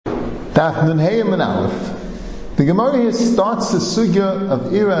Daf Nun Heyam and Aleph. The Gemara here starts the sugya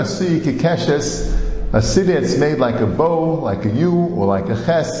of Ira Asui Kekeshes, a city that's made like a bow, like a U, or like a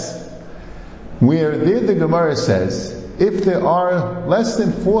ches, where there the Gemara says, if there are less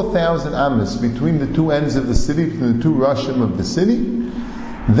than 4,000 amas between the two ends of the city, between the two rashim of the city,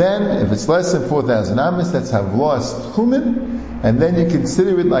 then if it's less than 4,000 amas, that's havloas tchumen, and then you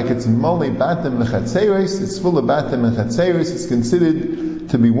consider it like it's mole batem mechatzeres, it's full of batem mechatzeres, it's considered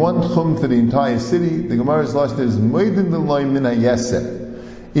to be one chum for the entire city. The Gemara's lashon is moedin l'loy min hayeseh.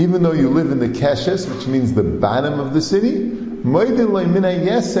 Even though you live in the keshes, which means the bottom of the city, moedin l'loy min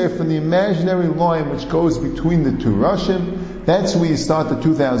hayeseh, from the imaginary line which goes between the two rashim, that's where you start the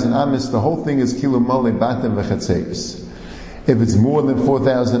 2,000 amas. The whole thing is kilu mole batem v'chatzeres. If it's more than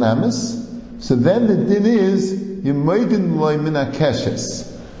 4,000 amas, so then the din is you moedin l'loy min hakeshes.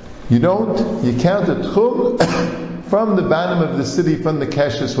 You count a tchum from the bottom of the city, from the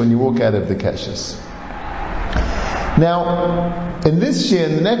keshes, when you walk out of the keshes. Now, in this year,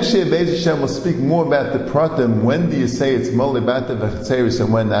 in the next year, Be'ez Hashem will speak more about the pratim. When do you say it's mole bata v'chatzeres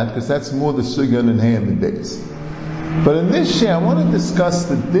and when not? Because that's more the sugyan and hayam and days. But in this year, I want to discuss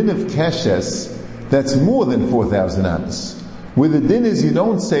the din of keshes that's more than 4,000 amas. Where the din is, you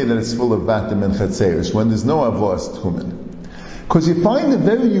don't say that it's full of batim and chatzeres when there's no avlos tchumen. Because you find a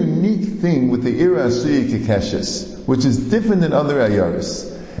very unique thing with the Ira Asui Kekeshes, which is different than other ayaris.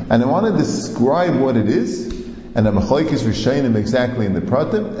 And I want to describe what it is, and I'm machlokes rishonim exactly in the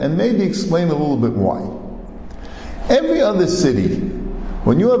pratim, and maybe explain a little bit why. Every other city,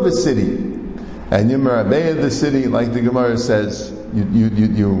 when you have a city, and you're merabeh of the city, like the Gemara says,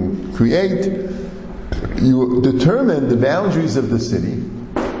 you create, you determine the boundaries of the city,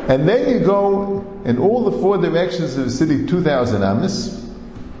 and then you go in all the four directions of the city, 2,000 amas,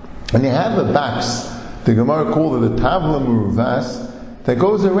 and you have a box, the Gemara called it a tavla muruvas, that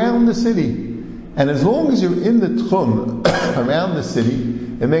goes around the city. And as long as you're in the tchum around the city,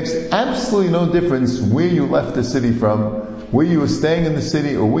 it makes absolutely no difference where you left the city from, where you were staying in the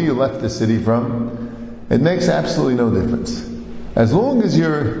city, or where you left the city from. It makes absolutely no difference. As long as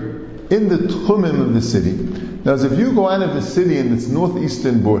you're in the tchumim of the city. Now, if you go out of the city in its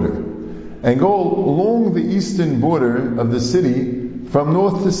northeastern border, and go along the eastern border of the city from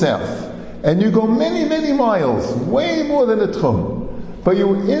north to south, and you go many, many miles, way more than a tchum, but you're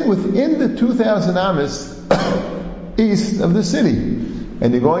within the 2,000 amas east of the city,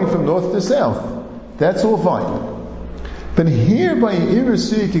 and you're going from north to south, that's all fine. But here by Ira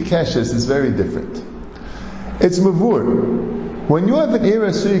Asui Kekeshes is very different. It's mavur. When you have an Ira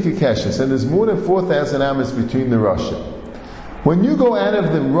Asui Kekeshes, and there's more than 4,000 amas between the rashim, when you go out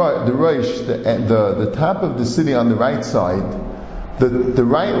of the Rosh, the top of the city on the right side, the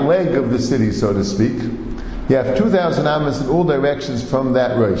right leg of the city, so to speak, you have 2,000 amas in all directions from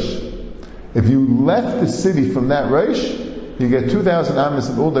that Rosh. If you left the city from that Rosh, you get 2,000 amas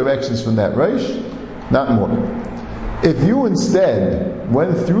in all directions from that Rosh, not more. If you instead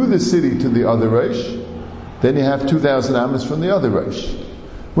went through the city to the other Rosh, then you have 2,000 amas from the other Rosh.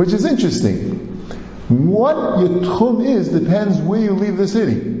 Which is interesting. What your tchum is depends where you leave the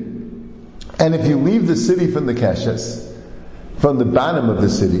city. And if you leave the city from the keshes, from the bottom of the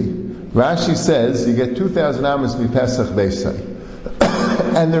city, Rashi says you get 2,000 amas mi-pesach beisai.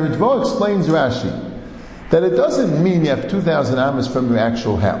 And the Ritva explains Rashi that it doesn't mean you have 2,000 amas from your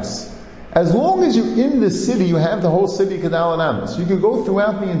actual house. As long as you're in the city, you have the whole city kadal and amas. You can go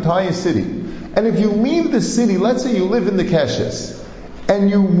throughout the entire city. And if you leave the city, let's say you live in the keshes, and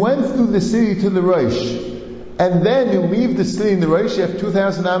you went through the city to the Rosh, and then you leave the city in the Rosh, you have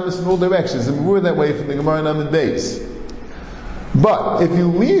 2,000 amas in all directions, and we're that way from the Gemara Namid Beis. But if you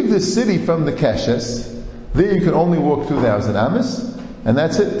leave the city from the Keshes, there you can only walk 2,000 amas, and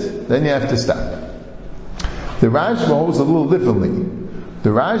that's it. Then you have to stop. The Rashba holds a little differently. The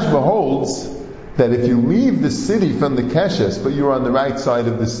Rashba holds that if you leave the city from the Keshes, but you're on the right side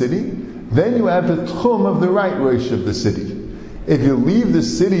of the city, then you have the tchum of the right Rosh of the city. If you leave the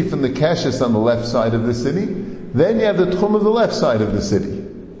city from the Keshes on the left side of the city, then you have the tchum of the left side of the city.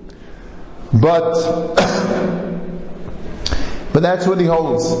 But that's what he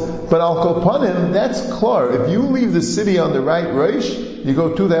holds. But al kopanim, that's klar. If you leave the city on the right Rosh, you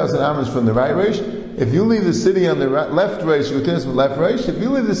go 2,000 amas from the right Rosh. If you leave the city on the left Rosh, you go 2,000 from the left Rosh. If you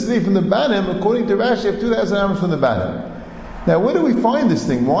leave the city from the bottom, according to Rashi, you have 2,000 amas from the bottom. Now, where do we find this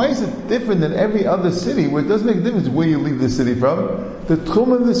thing? Why is it different than every other city where it doesn't make a difference where you leave the city from? The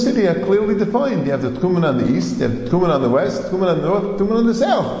tchum of the city are clearly defined. You have the tchumen on the east, you have the tchumen on the west, tchumen on the north, tchumen on the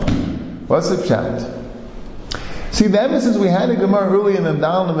south. What's the pshat? See, the evidence we had a Gemara earlier in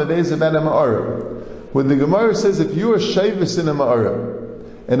Amdal and Mavez about a Ma'ara, where the Gemara says if you are shavis in a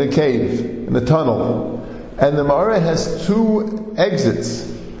Ma'ara, in a cave, in a tunnel, and the Ma'ara has 2 exits.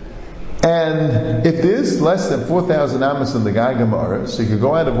 And if there's less than 4,000 amas in the Gai Gemara, so you could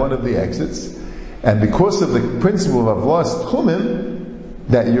go out of one of the exits, and because of the principle of lost tchumim,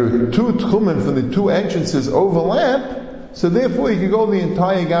 that your 2 tchumim from the 2 entrances overlap, so therefore you could go the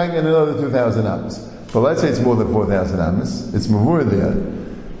entire Gai and another 2,000 amas. But let's say it's more than 4,000 amas, it's mavur there,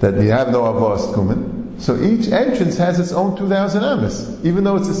 that you have no lost tchumim, so each entrance has its own 2,000 amas, even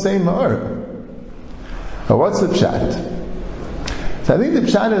though it's the same Ma'ara. Now what's the pshat? So I think the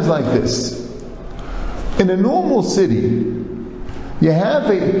pshat is like this. In a normal city, you have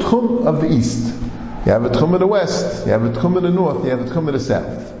a tchum of the east, you have a tchum of the west, you have a tchum of the north, you have a tchum of the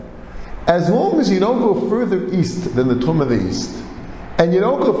south. As long as you don't go further east than the tchum of the east, and you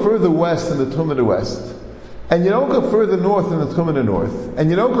don't go further west than the tchum of the west, and you don't go further north than the tchum of the north, and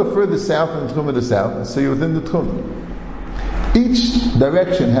you don't go further south than the tchum of the south, so you're within the tchum. Each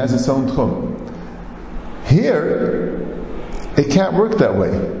direction has its own tchum. Here, it can't work that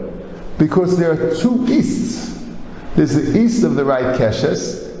way, because there are 2 easts. There's the east of the right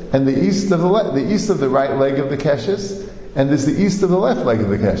keshes, and the east of the east of the right leg of the keshes, and there's the east of the left leg of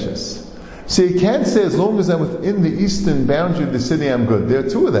the keshes. So you can't say as long as I'm within the eastern boundary of the city, I'm good. There are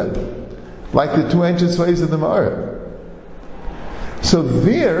 2 of them, like the 2 entrance ways of the Ma'ara. So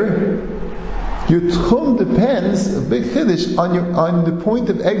there, your tchum depends, a big chiddush, on the point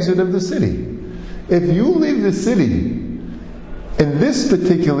of exit of the city. If you leave the city in this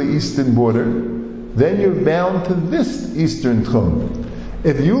particular eastern border, then you're bound to this eastern tchum.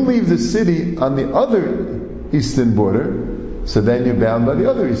 If you leave the city on the other eastern border, so then you're bound by the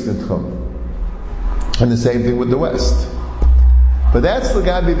other eastern tchum. And the same thing with the west. But that's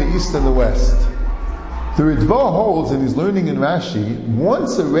Lagabi, the east and the west. The Ritva holds, and he's learning in Rashi,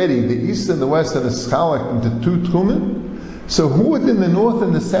 once already the east and the west are schalak into 2 tchumim, so who within the north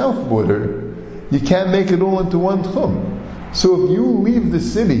and the south border, you can't make it all into 1 tchum. So if you leave the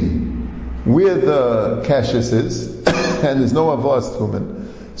city where the kashrus is, and there's no avos tchumen,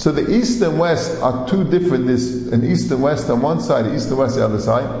 so the east and west are 2 different. There's an east and west on one side, east and west on the other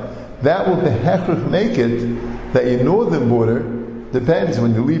side. That will make it that your northern border depends.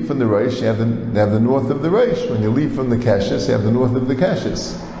 When you leave from the Reish, you have the north of the Reish. When you leave from the kashrus, you have the north of the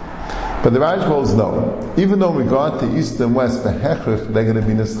kashrus. But the Raj holds no. Even though in regard to east and west, the hechrich, they're going to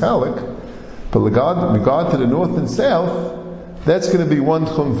be neschalik, but in regard to the north and south, that's going to be 1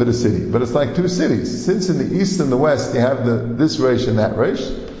 tchum for the city. But it's like 2 cities. Since in the east and the west you have this Reish and that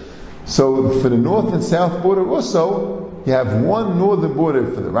Reish, so for the north and south border also, you have 1 northern border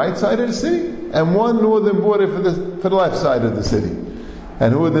for the right side of the city, and 1 northern border for the left side of the city,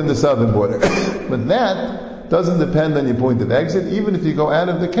 and within the southern border. But that doesn't depend on your point of exit. Even if you go out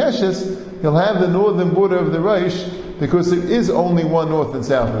of the kashrus, you'll have the northern border of the Reish, because there is only 1 north and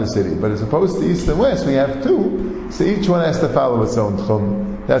south of the city. But as opposed to east and west, we have 2, so each one has to follow its own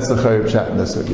tchum. That's the Chayyim Pshat in this.